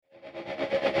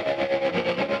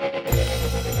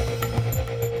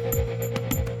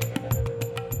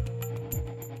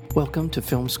Welcome to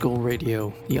Film School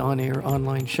Radio, the on-air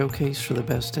online showcase for the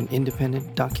best in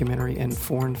independent documentary and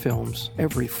foreign films,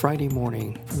 every Friday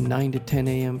morning from 9 to 10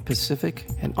 a.m. Pacific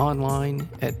and online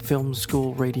at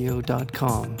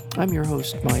filmschoolradio.com. I'm your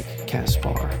host, Mike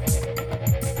Kaspar.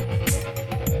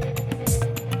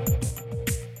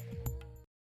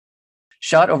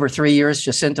 Shot over 3 years,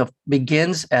 Jacinta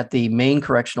begins at the Maine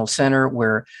Correctional Center,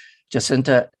 where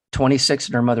Jacinta, 26,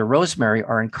 and her mother, Rosemary,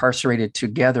 are incarcerated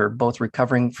together, both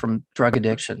recovering from drug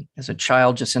addiction. As a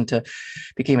child, Jacinta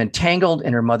became entangled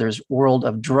in her mother's world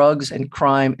of drugs and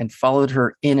crime and followed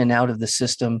her in and out of the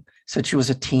system since she was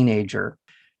a teenager.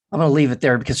 I'm going to leave it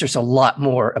there because there's a lot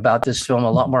more about this film,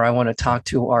 a lot more I want to talk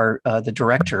to the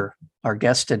director, our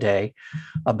guest today,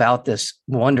 about this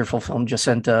wonderful film,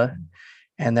 Jacinta,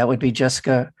 and that would be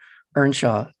Jessica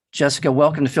Earnshaw. Jessica,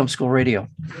 welcome to Film School Radio.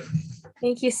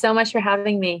 Thank you so much for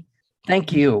having me.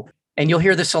 Thank you. And you'll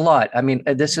hear this a lot. I mean,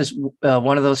 this is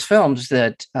one of those films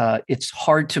that it's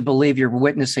hard to believe you're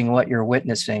witnessing what you're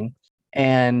witnessing.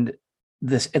 And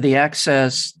the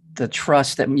access, the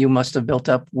trust that you must have built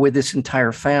up with this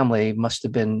entire family must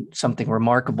have been something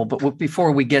remarkable. But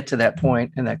before we get to that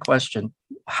point and that question,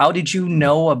 how did you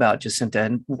know about Jacinta,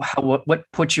 and what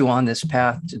put you on this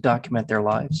path to document their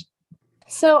lives?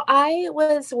 So I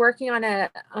was working on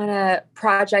a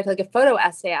project, like a photo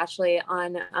essay, actually,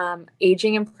 on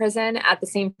aging in prison at the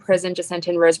same prison Jacinta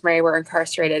and Rosemary were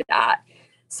incarcerated at.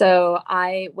 So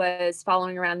I was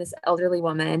following around this elderly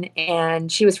woman,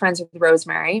 and she was friends with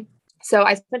Rosemary. So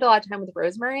I spent a lot of time with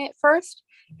Rosemary at first,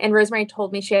 and Rosemary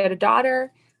told me she had a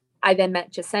daughter. I then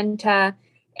met Jacinta,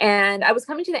 and I was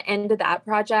coming to the end of that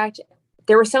project.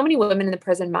 There were so many women in the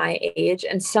prison my age,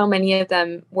 and so many of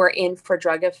them were in for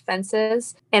drug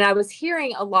offenses. And I was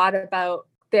hearing a lot about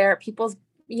their people's,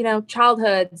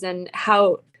 childhoods and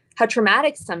how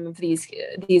traumatic some of these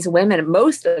women,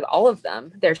 most of all of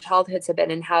them, their childhoods have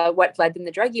been, and what led them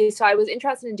to drug use. So I was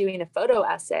interested in doing a photo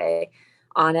essay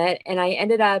on it. And I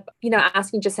ended up,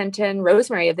 asking Jacinta and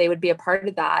Rosemary if they would be a part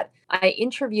of that. I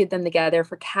interviewed them together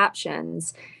for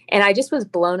captions, and I just was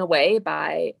blown away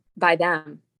by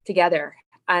them together.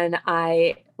 And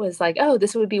I was like, oh,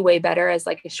 this would be way better as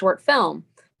like a short film.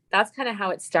 That's kind of how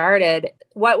it started.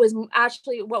 What was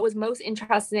most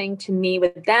interesting to me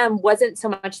with them wasn't so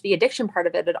much the addiction part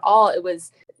of it at all. It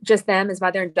was just them as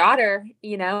mother and daughter,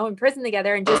 in prison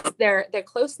together, and just their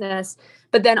closeness.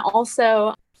 But then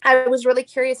also I was really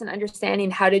curious in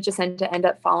understanding, how did Jacinta end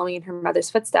up following in her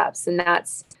mother's footsteps? And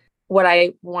that's what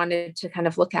I wanted to kind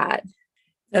of look at.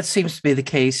 That seems to be the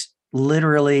case,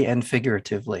 literally and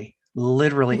figuratively,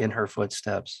 literally in her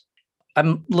footsteps.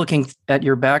 I'm looking at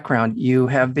your background. You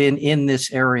have been in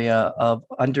this area of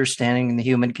understanding the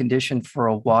human condition for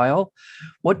a while.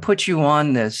 What put you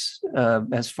on this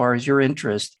as far as your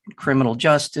interest in criminal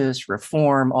justice,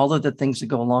 reform, all of the things that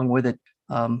go along with it?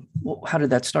 How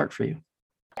did that start for you?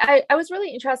 I was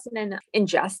really interested in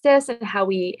injustice and how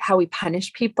we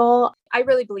punish people. I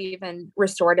really believe in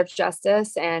restorative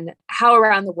justice and how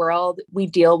around the world we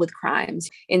deal with crimes.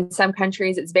 In some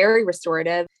countries, it's very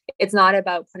restorative. It's not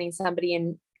about putting somebody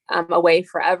in away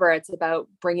forever. It's about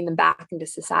bringing them back into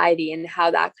society and how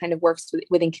that kind of works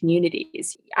within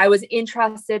communities. I was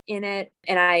interested in it,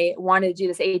 and I wanted to do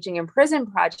this aging in prison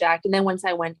project. And then once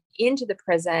I went into the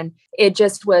prison, it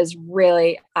just was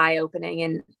really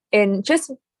eye-opening and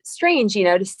just strange,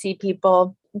 to see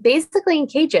people basically in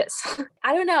cages.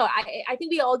 I don't know. I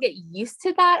think we all get used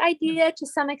to that idea to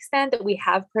some extent, that we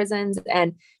have prisons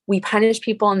and we punish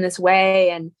people in this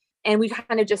way. And we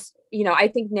kind of just, I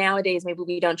think nowadays maybe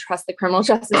we don't trust the criminal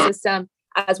justice system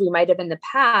as we might have in the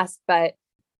past. But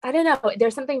I don't know.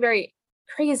 There's something very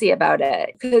crazy about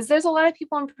it, because there's a lot of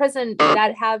people in prison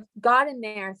that have gotten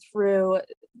there through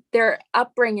their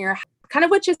upbringing, kind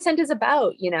of what Jacinta is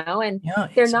about, and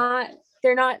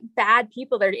they're not bad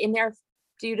people. They're in there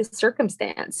due to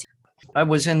circumstance. I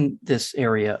was in this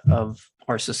area of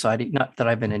our society, not that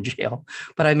I've been in jail,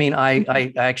 but I mean,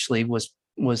 I actually was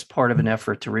part of an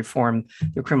effort to reform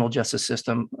the criminal justice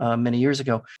system many years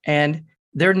ago. And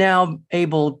they're now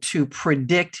able to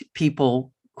predict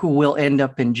people who will end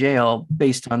up in jail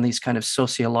based on these kind of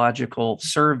sociological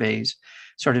surveys,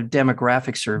 sort of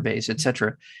demographic surveys, et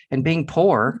cetera. And being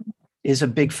poor is a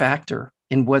big factor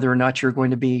in whether or not you're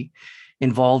going to be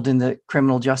involved in the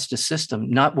criminal justice system,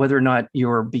 not whether or not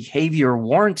your behavior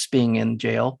warrants being in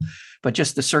jail, but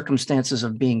just the circumstances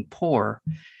of being poor.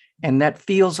 And that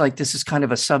feels like this is kind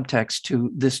of a subtext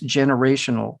to this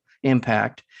generational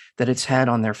impact that it's had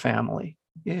on their family.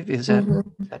 Is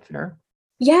that fair?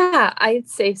 Yeah, I'd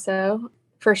say so,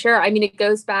 for sure. I mean, it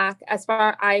goes back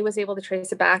I was able to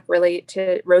trace it back really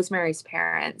to Rosemary's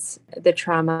parents, the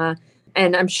trauma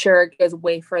And I'm sure it goes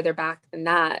way further back than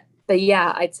that. But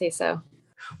yeah, I'd say so.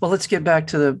 Well, let's get back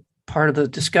to the part of the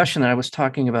discussion that I was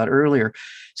talking about earlier.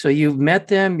 So you've met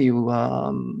them,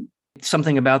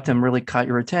 something about them really caught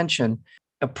your attention,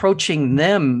 approaching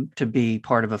them to be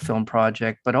part of a film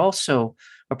project, but also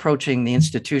approaching the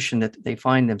institution that they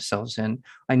find themselves in.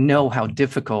 I know how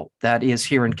difficult that is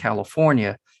here in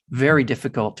California, very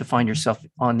difficult to find yourself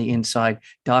on the inside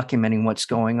documenting what's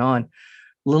going on.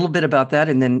 A little bit about that,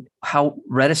 and then how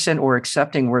reticent or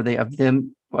accepting were they of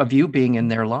you being in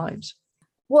their lives?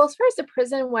 Well, as far as the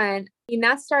prison went,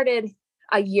 that started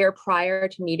a year prior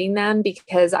to meeting them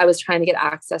because I was trying to get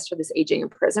access for this Aging in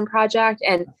Prison project.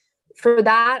 And for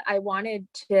that, I wanted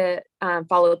to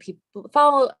follow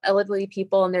elderly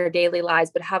people in their daily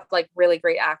lives, but have like really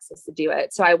great access to do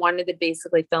it. So I wanted to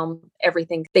basically film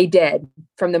everything they did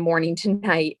from the morning to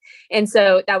night. And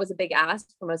so that was a big ask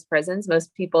for most prisons.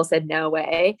 Most people said no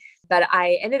way. But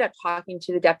I ended up talking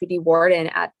to the deputy warden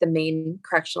at the Maine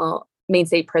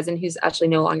State Prison, who's actually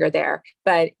no longer there.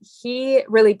 But he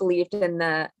really believed in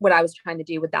what I was trying to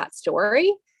do with that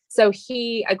story. So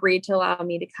he agreed to allow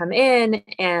me to come in,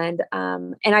 and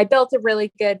I built a really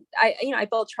good, I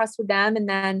built trust with them. And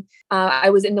then I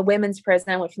was in the women's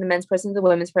prison. I went from the men's prison to the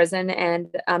women's prison, and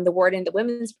the warden in the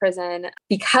women's prison,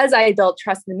 because I built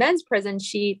trust in the men's prison,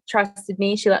 she trusted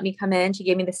me. She let me come in. She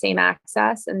gave me the same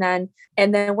access. And then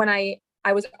when I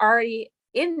was already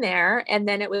in there, and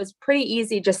then it was pretty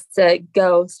easy just to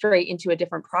go straight into a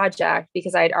different project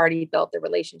because I had already built the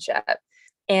relationship.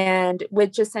 And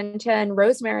with Jacinta and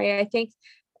Rosemary, I think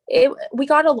we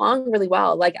got along really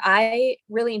well. Like, I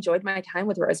really enjoyed my time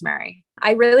with Rosemary.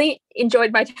 I really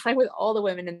enjoyed my time with all the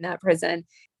women in that prison.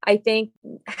 I think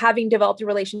having developed a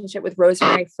relationship with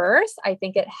Rosemary first, I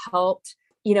think it helped,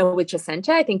 with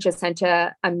Jacinta. I think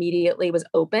Jacinta immediately was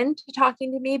open to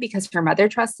talking to me because her mother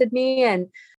trusted me. And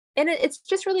it's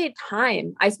just really a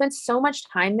time. I spent so much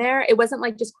time there. It wasn't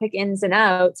like just quick ins and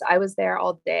outs. I was there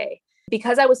all day.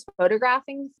 Because I was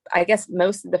photographing, I guess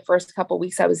most of the first couple of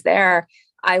weeks I was there,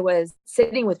 I was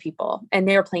sitting with people and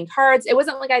they were playing cards. It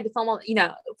wasn't like I had to film,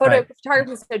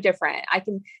 photography is so different. I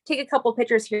can take a couple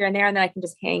pictures here and there, and then I can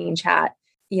just hang and chat.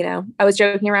 I was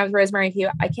joking around with Rosemary.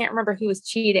 I can't remember who was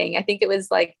cheating. I think it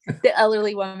was like the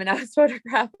elderly woman I was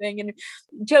photographing, and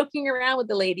joking around with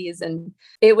the ladies. And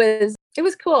it was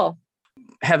cool.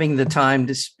 Having the time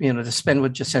to spend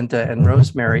with Jacinta and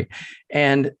Rosemary,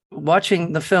 and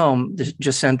watching the film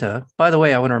Jacinta. By the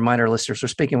way, I want to remind our listeners, we're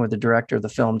speaking with the director of the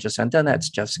film Jacinta, and that's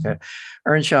Jessica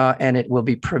Earnshaw, and it will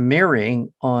be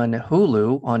premiering on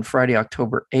Hulu on Friday,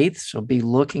 October 8th. So be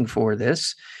looking for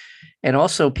this. And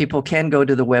also, people can go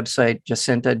to the website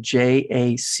Jacinta,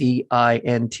 JACINTA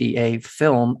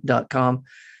film.com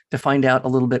to find out a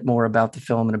little bit more about the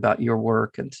film and about your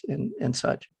work and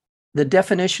such. The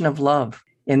definition of love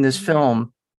in this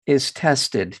film is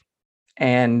tested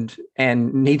and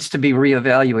needs to be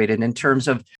reevaluated in terms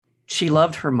of, she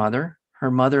loved her mother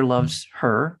loves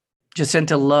her,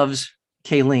 Jacinta loves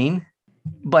Kayleen,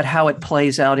 but how it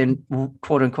plays out in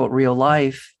quote unquote real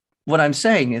life, what I'm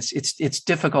saying is it's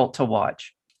difficult to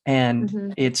watch,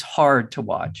 and it's hard to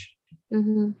watch.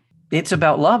 It's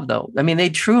about love, though. I mean, they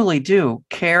truly do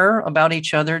care about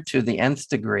each other to the nth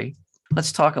degree.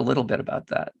 Let's talk a little bit about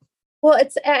that. Well,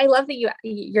 I love that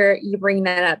you bring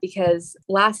that up, because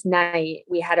last night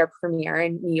we had our premiere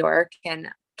in New York, and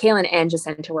Kaylin and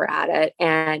Jacinta were at it.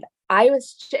 And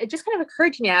it just kind of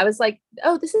occurred to me, I was like,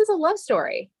 oh, this is a love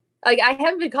story. Like, I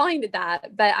haven't been calling it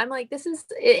that, but I'm like, this is,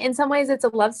 in some ways, it's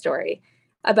a love story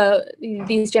about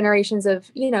these generations of,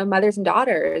 mothers and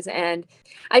daughters. And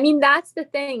I mean, that's the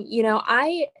thing,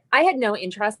 I had no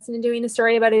interest in doing a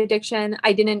story about addiction.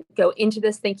 I didn't go into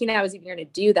this thinking I was even going to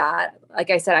do that. Like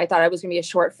I said, I thought it was going to be a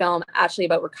short film actually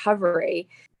about recovery.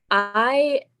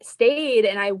 I stayed,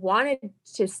 and I wanted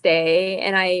to stay,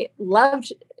 and I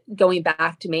loved going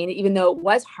back to Maine, even though it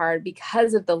was hard,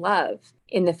 because of the love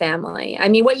in the family. I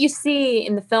mean, what you see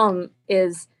in the film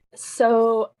is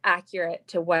so accurate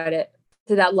to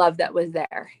that love that was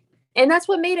there. And that's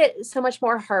what made it so much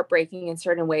more heartbreaking in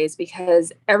certain ways,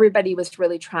 because everybody was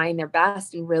really trying their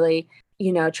best and really,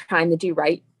 trying to do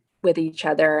right with each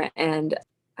other. And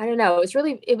I don't know,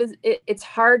 it's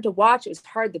hard to watch. It was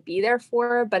hard to be there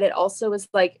for, but it also was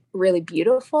like really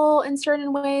beautiful in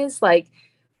certain ways. Like,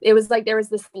 it was like there was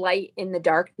this light in the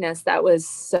darkness that was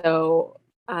so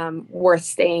worth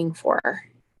staying for.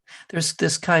 There's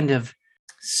this kind of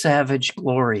savage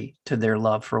glory to their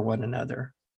love for one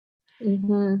another.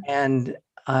 And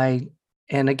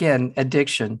again,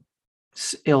 addiction,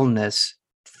 illness,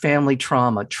 family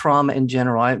trauma in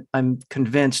general. I'm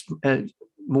convinced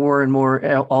more and more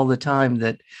all the time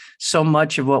that so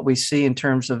much of what we see in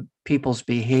terms of people's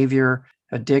behavior,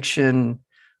 addiction,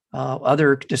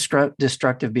 other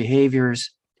destructive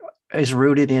behaviors is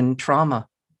rooted in trauma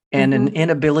and an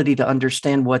inability to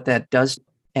understand what that does,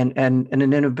 and an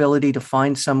inability to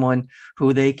find someone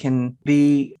who they can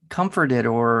be comforted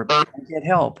or get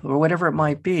help or whatever it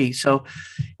might be. So,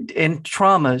 and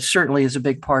trauma certainly is a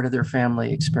big part of their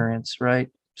family experience, right?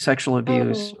 Sexual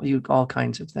abuse, all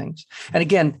kinds of things. And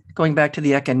again, going back to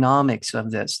the economics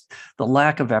of this, the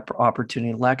lack of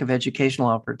opportunity, lack of educational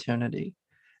opportunity,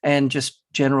 and just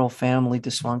general family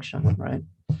dysfunction, right?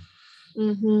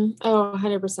 Oh,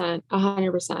 100%,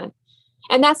 100%.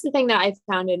 And that's the thing that I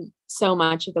found in so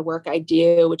much of the work I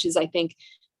do, which is, I think,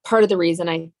 part of the reason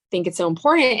I think it's so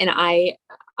important. And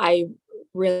I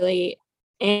really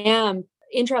am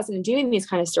interested in doing these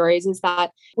kind of stories, is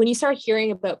that when you start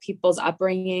hearing about people's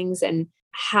upbringings and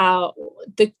how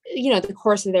the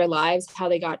course of their lives, how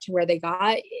they got to where they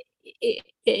got,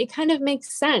 it kind of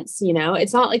makes sense.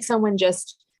 It's not like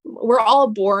we're all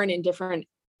born in different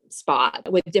spot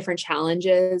with different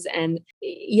challenges. And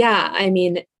yeah, I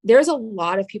mean, there's a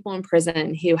lot of people in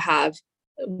prison who have,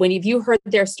 when you heard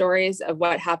their stories of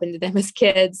what happened to them as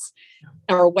kids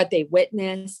or what they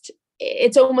witnessed,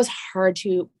 it's almost hard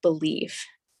to believe.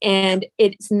 And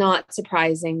it's not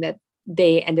surprising that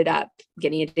they ended up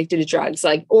getting addicted to drugs,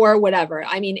 or whatever.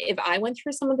 I mean, if I went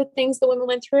through some of the things the women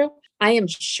went through, I am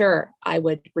sure I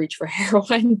would reach for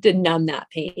heroin to numb that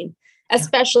pain,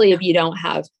 especially if you don't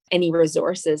have any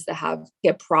resources to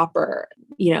get proper,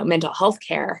 mental health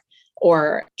care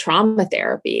or trauma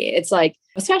therapy. It's like,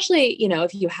 especially,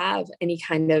 if you have any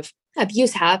kind of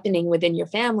abuse happening within your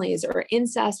families or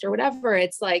incest or whatever,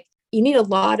 it's like, you need a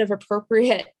lot of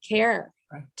appropriate care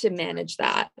to manage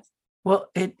that. Well,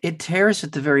 it tears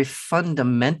at the very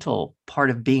fundamental part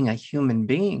of being a human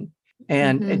being.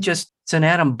 And it's an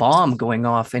atom bomb going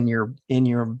off in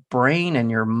your brain and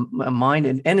your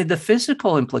mind, and the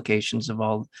physical implications of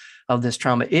all of this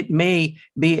trauma. It may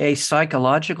be a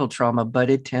psychological trauma, but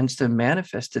it tends to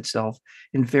manifest itself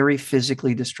in very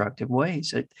physically destructive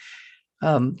ways.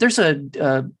 There's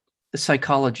a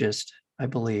psychologist, I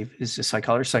believe, is a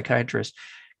psychiatrist,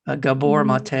 Gabor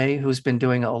Mate, who's been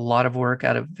doing a lot of work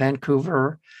out of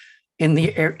Vancouver in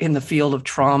the field of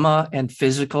trauma and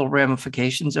physical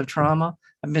ramifications of trauma.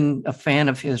 I've been a fan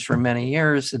of his for many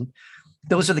years, and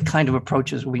those are the kind of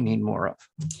approaches we need more of.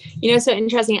 So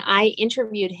interesting. I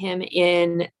interviewed him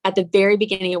at the very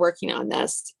beginning of working on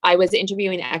this. I was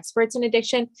interviewing experts in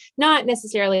addiction, not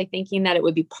necessarily thinking that it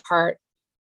would be part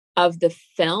of the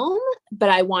film, but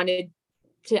I wanted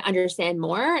to understand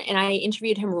more. And I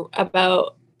interviewed him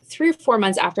about 3 or 4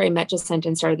 months after I met Jacinta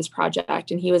and started this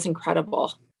project, and he was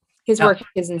incredible. His work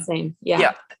is insane.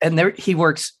 Yeah. And he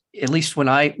works, at least when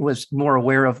I was more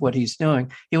aware of what he's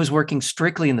doing, he was working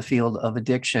strictly in the field of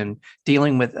addiction,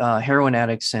 dealing with heroin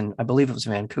addicts in, I believe it was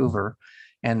Vancouver.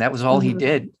 And that was all he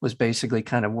did, was basically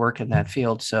kind of work in that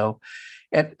field. So,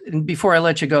 and before I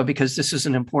let you go, because this is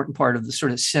an important part of the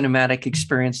sort of cinematic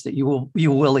experience that you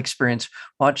will experience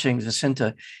watching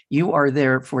Jacinta, you are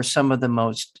there for some of the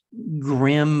most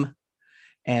grim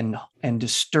and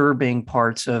disturbing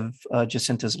parts of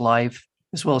Jacinta's life,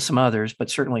 as well as some others, but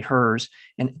certainly hers.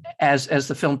 And as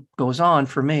the film goes on,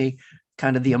 for me,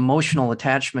 kind of the emotional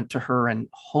attachment to her and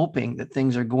hoping that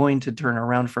things are going to turn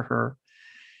around for her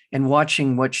and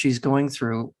watching what she's going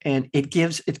through. And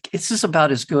it's just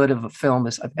about as good of a film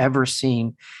as I've ever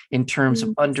seen in terms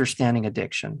of understanding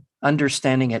addiction,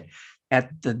 understanding it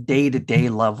at the day-to-day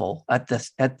level, at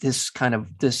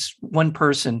this one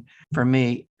person, for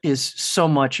me, is so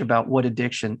much about what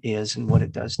addiction is and what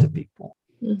it does to people.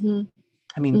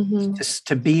 I mean, just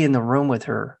to be in the room with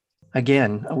her,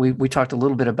 again, we talked a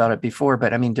little bit about it before,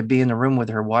 but I mean, to be in the room with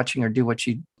her, watching her do what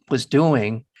she was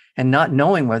doing and not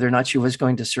knowing whether or not she was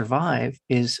going to survive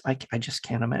I just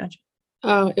can't imagine.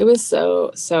 Oh, it was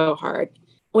so, so hard.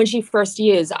 When she first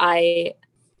used, I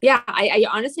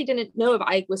honestly didn't know if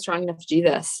I was strong enough to do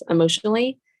this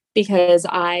emotionally, because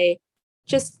I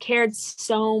just cared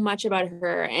so much about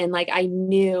her. And I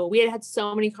knew we had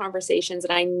so many conversations,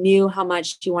 and I knew how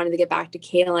much she wanted to get back to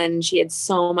Kaylin. She had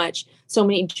so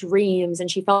many dreams, and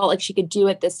she felt like she could do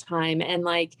it this time. And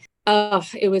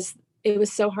it was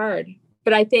so hard.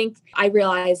 But I think I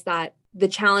realized that the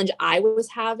challenge I was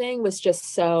having was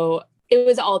just that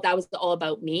was all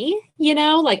about me,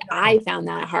 I found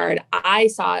that hard. I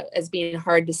saw it as being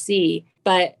hard to see,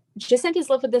 but Jacinta's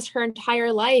lived with this her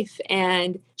entire life,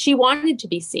 and she wanted to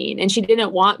be seen, and she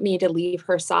didn't want me to leave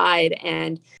her side.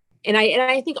 And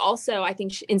I think also,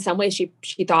 in some ways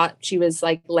she thought she was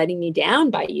letting me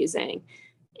down by using.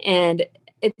 And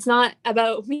it's not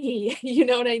about me, you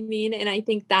know what I mean? And I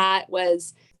think that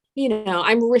was,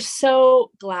 I'm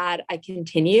so glad I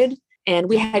continued. And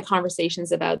we had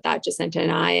conversations about that, Jacinta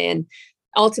and I. And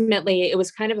ultimately, it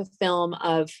was kind of a film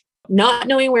of not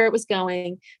knowing where it was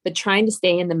going, but trying to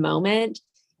stay in the moment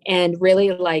and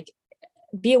really like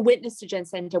be a witness to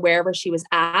Jacinta wherever she was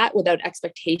at without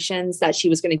expectations that she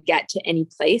was going to get to any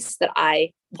place that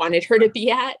I wanted her to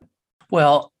be at.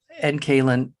 Well, and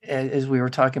Kaylin, as we were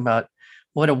talking about,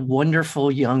 what a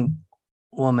wonderful young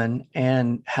woman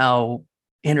and how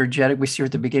energetic we see her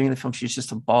at the beginning of the film. She's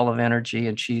just a ball of energy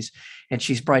and she's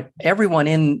bright. Everyone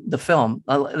in the film,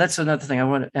 that's another thing I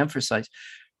want to emphasize.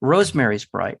 Rosemary's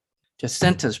bright,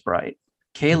 Jacinta's bright,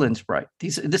 Kaylin's bright.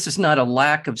 This is not a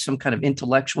lack of some kind of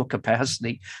intellectual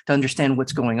capacity to understand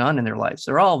what's going on in their lives.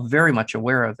 They're all very much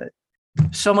aware of it.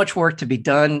 So much work to be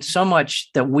done, so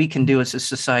much that we can do as a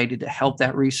society to help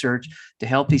that research, to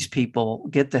help these people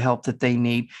get the help that they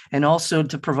need, and also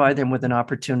to provide them with an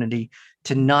opportunity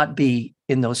to not be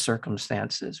in those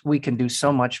circumstances. We can do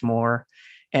so much more.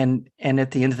 And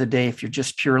at the end of the day, if you're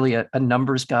just purely a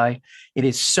numbers guy, it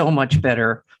is so much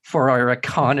better for our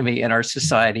economy and our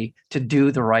society to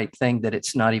do the right thing that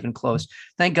it's not even close.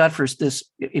 Thank God for this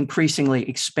increasingly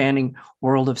expanding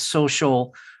world of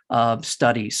social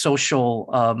studies,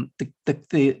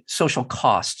 the social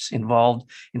costs involved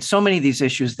in so many of these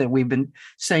issues that we've been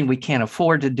saying we can't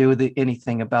afford to do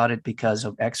anything about it because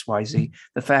of XYZ.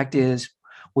 The fact is,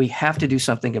 we have to do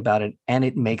something about it, and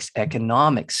it makes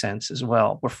economic sense as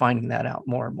well. We're finding that out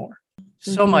more and more.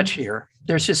 So much here.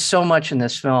 There's just so much in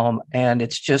this film, and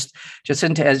it's just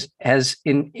as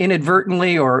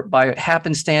inadvertently or by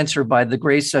happenstance or by the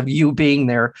grace of you being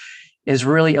there, is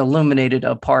really illuminated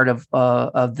a part of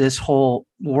this whole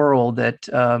world that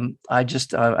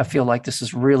I feel like this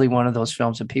is really one of those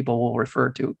films that people will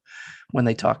refer to when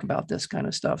they talk about this kind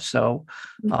of stuff. So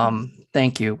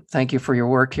thank you for your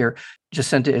work here.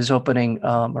 Jacinta is opening,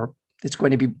 or it's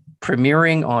going to be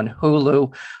premiering on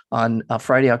Hulu on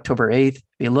Friday, October 8th.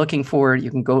 Be looking for it. You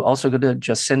can also go to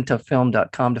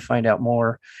jacintafilm.com to find out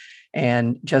more.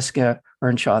 And Jessica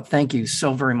Earnshaw, thank you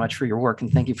so very much for your work,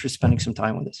 and thank you for spending some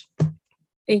time with us.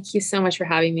 Thank you so much for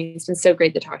having me. It's been so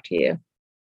great to talk to you.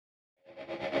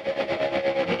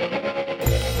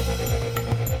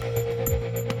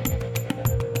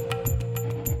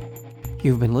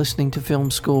 You've been listening to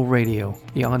Film School Radio,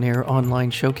 the on-air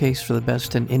online showcase for the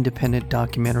best in independent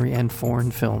documentary and foreign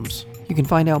films. You can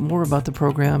find out more about the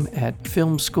program at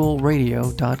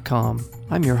filmschoolradio.com.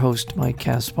 I'm your host, Mike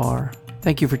Kaspar.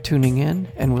 Thank you for tuning in,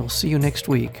 and we'll see you next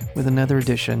week with another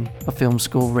edition of Film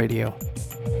School Radio.